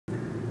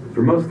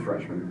For most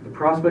freshmen, the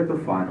prospect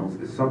of finals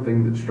is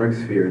something that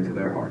strikes fear into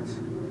their hearts.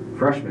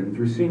 Freshmen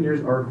through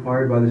seniors are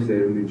required by the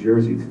state of New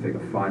Jersey to take a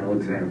final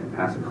exam to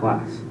pass a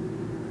class.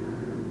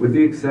 With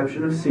the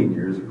exception of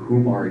seniors,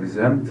 whom are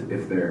exempt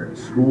if their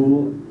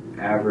school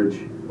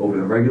average over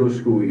the regular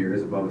school year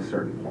is above a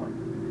certain point.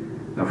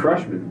 Now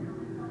freshmen,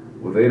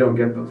 well, they don't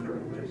get those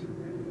privileges.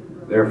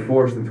 They're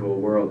forced into a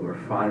world where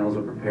finals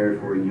are prepared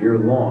for a year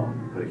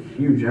long, but a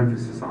huge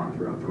emphasis on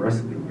throughout the rest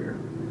of the year.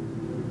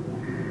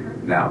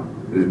 Now,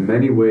 there's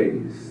many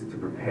ways to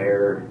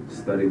prepare,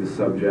 study the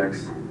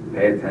subjects,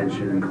 pay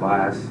attention in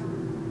class,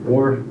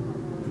 or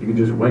you can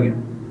just wing it.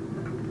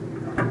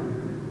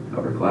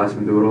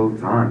 Upperclassmen do it all the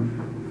time.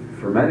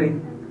 For many,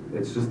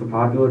 it's just a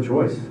popular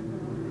choice.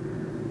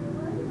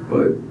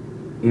 But,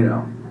 you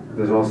know,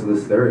 there's also the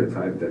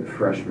stereotype that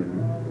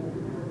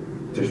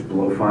freshmen just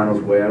blow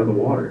finals way out of the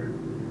water.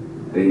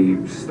 They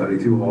study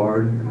too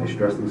hard and they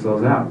stress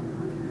themselves out.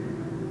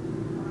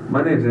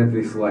 My name's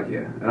Anthony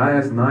Selecchia, and I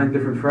asked 9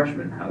 different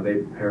freshmen how they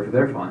prepare for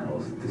their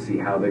finals to see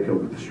how they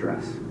cope with the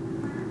stress.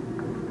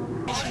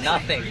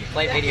 Nothing.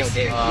 Play video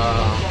games.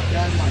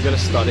 I'm gonna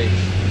study.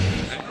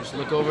 Just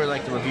look over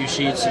like the review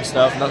sheets and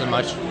stuff. Nothing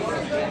much.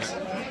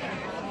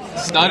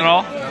 None at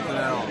all? Nothing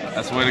at all.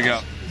 That's the way to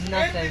go.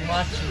 Nothing.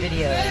 Watch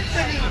videos.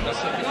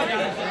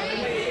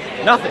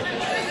 Nothing.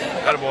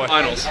 Attaboy.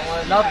 Finals.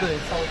 Nothing.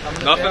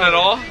 Nothing at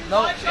all?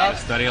 No.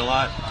 Study a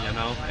lot, you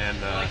know, and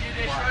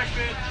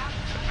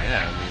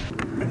yeah,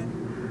 I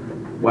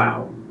mean.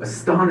 Wow,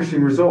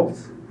 astonishing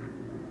results.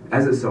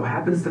 As it so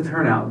happens to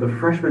turn out, the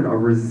freshmen are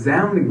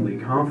resoundingly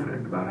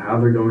confident about how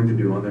they're going to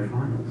do on their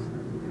finals,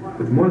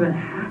 with more than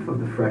half of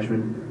the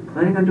freshmen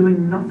planning on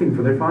doing nothing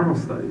for their final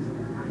studies.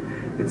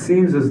 It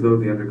seems as though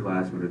the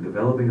underclassmen are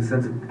developing a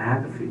sense of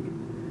apathy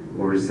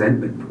or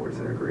resentment towards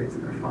their grades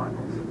in their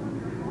finals.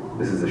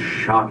 This is a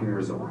shocking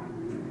result.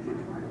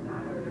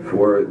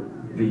 For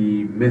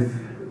the myth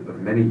of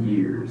many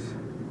years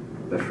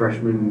that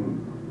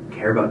freshmen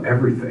care about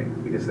everything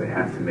because they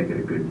have to make it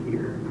a good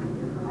year.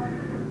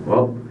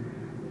 Well,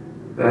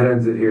 that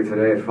ends it here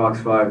today at Fox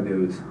 5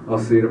 News. I'll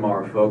see you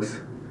tomorrow, folks.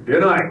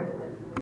 Good night.